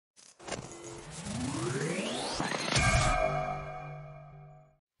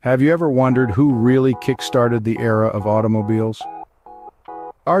Have you ever wondered who really kick-started the era of automobiles?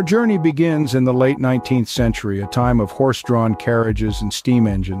 Our journey begins in the late 19th century, a time of horse-drawn carriages and steam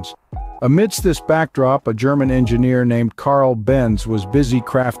engines. Amidst this backdrop, a German engineer named Bertha Benz was busy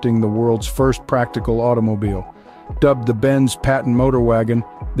crafting the world's first practical automobile. Dubbed the Benz patent motor wagon,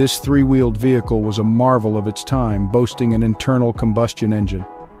 this three-wheeled vehicle was a marvel of its time, boasting an internal combustion engine.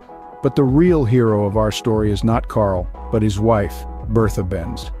 But the real hero of our story is not Karl, but his wife, Bertha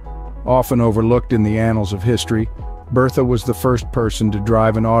Benz. Often overlooked in the annals of history, Bertha was the first person to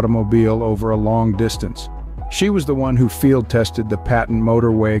drive an automobile over a long distance. She was the one who field-tested the patent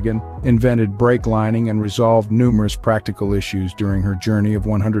motor wagon, invented brake lining, and resolved numerous practical issues during her journey of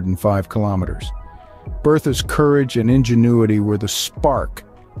 105 kilometers. Bertha's courage and ingenuity were the spark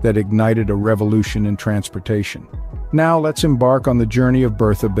that ignited a revolution in transportation. Now let's embark on the journey of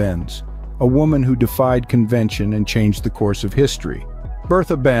Bertha Benz, a woman who defied convention and changed the course of history.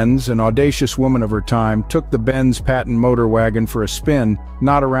 Bertha Benz, an audacious woman of her time, took the Benz patent motor wagon for a spin,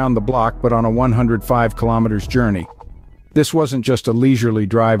 not around the block but on a 105 kilometers journey. This wasn't just a leisurely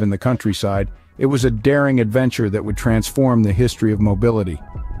drive in the countryside, it was a daring adventure that would transform the history of mobility.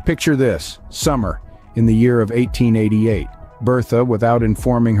 Picture this: summer, in the year of 1888. Bertha, without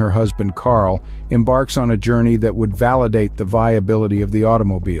informing her husband Karl, embarks on a journey that would validate the viability of the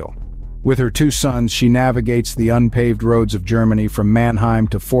automobile. With her two sons, she navigates the unpaved roads of Germany from Mannheim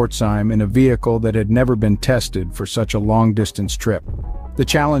to Pforzheim in a vehicle that had never been tested for such a long-distance trip. The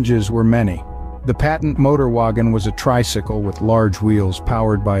challenges were many. The patent motor wagon was a tricycle with large wheels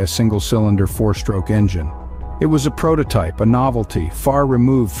powered by a single-cylinder four-stroke engine. It was a prototype, a novelty, far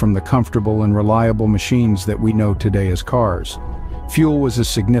removed from the comfortable and reliable machines that we know today as cars. Fuel was a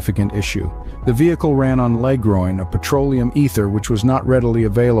significant issue. The vehicle ran on Legroin, a petroleum ether which was not readily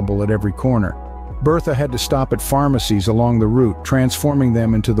available at every corner. Bertha had to stop at pharmacies along the route, transforming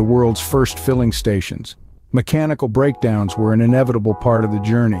them into the world's first filling stations. Mechanical breakdowns were an inevitable part of the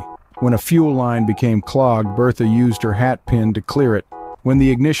journey. When a fuel line became clogged, Bertha used her hat pin to clear it. When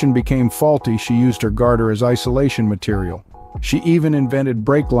the ignition became faulty, she used her garter as isolation material. She even invented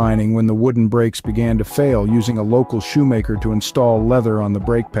brake lining when the wooden brakes began to fail, using a local shoemaker to install leather on the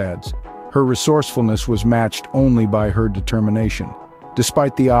brake pads. Her resourcefulness was matched only by her determination.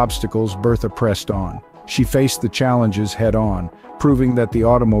 Despite the obstacles, Bertha pressed on. She faced the challenges head-on, proving that the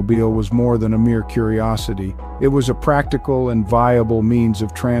automobile was more than a mere curiosity. It was a practical and viable means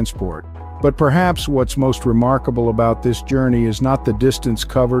of transport. But perhaps what's most remarkable about this journey is not the distance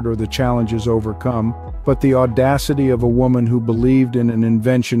covered or the challenges overcome, but the audacity of a woman who believed in an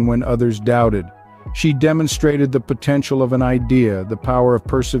invention when others doubted. She demonstrated the potential of an idea, the power of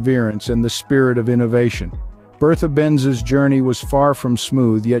perseverance, and the spirit of innovation. Bertha Benz's journey was far from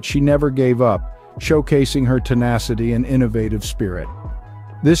smooth, yet she never gave up, showcasing her tenacity and innovative spirit.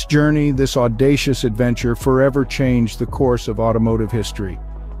 This journey, this audacious adventure, forever changed the course of automotive history,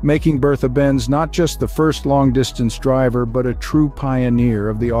 making Bertha Benz not just the first long-distance driver, but a true pioneer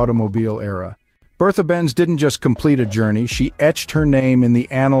of the automobile era. Bertha Benz didn't just complete a journey, she etched her name in the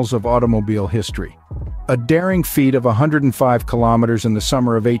annals of automobile history. A daring feat of 105 kilometers in the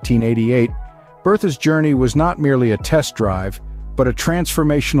summer of 1888, Bertha's journey was not merely a test drive, but a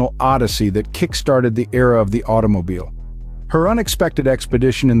transformational odyssey that kick-started the era of the automobile. Her unexpected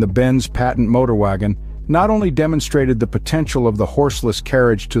expedition in the Benz patent motor wagon not only demonstrated the potential of the horseless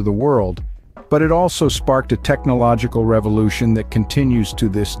carriage to the world, but it also sparked a technological revolution that continues to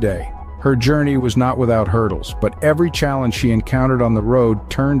this day. Her journey was not without hurdles, but every challenge she encountered on the road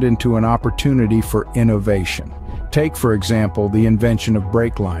turned into an opportunity for innovation. Take, for example, the invention of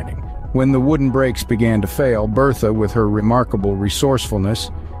brake lining. When the wooden brakes began to fail, Bertha, with her remarkable resourcefulness,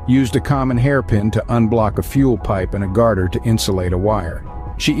 used a common hairpin to unblock a fuel pipe and a garter to insulate a wire.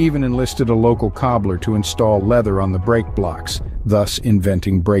 She even enlisted a local cobbler to install leather on the brake blocks, thus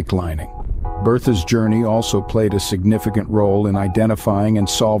inventing brake lining. Bertha's journey also played a significant role in identifying and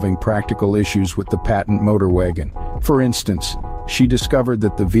solving practical issues with the patent motor wagon. For instance, she discovered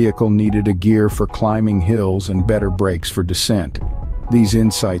that the vehicle needed a gear for climbing hills and better brakes for descent. These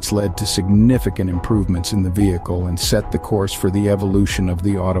insights led to significant improvements in the vehicle and set the course for the evolution of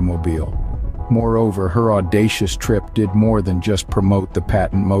the automobile. Moreover, her audacious trip did more than just promote the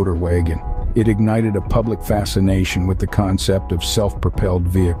patent motor wagon. It ignited a public fascination with the concept of self-propelled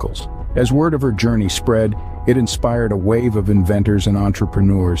vehicles. As word of her journey spread, it inspired a wave of inventors and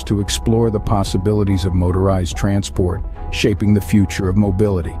entrepreneurs to explore the possibilities of motorized transport, shaping the future of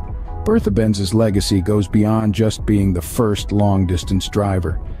mobility. Bertha Benz's legacy goes beyond just being the first long-distance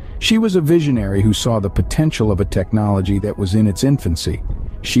driver. She was a visionary who saw the potential of a technology that was in its infancy.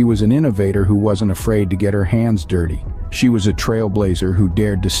 She was an innovator who wasn't afraid to get her hands dirty, She was a trailblazer who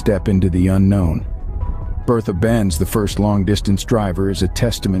dared to step into the unknown. Bertha Benz, the first long-distance driver, is a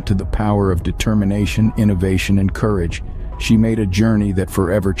testament to the power of determination, innovation, and courage. She made a journey that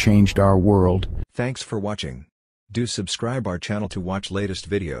forever changed our world. Thanks for watching. Do subscribe our channel to watch latest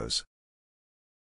videos.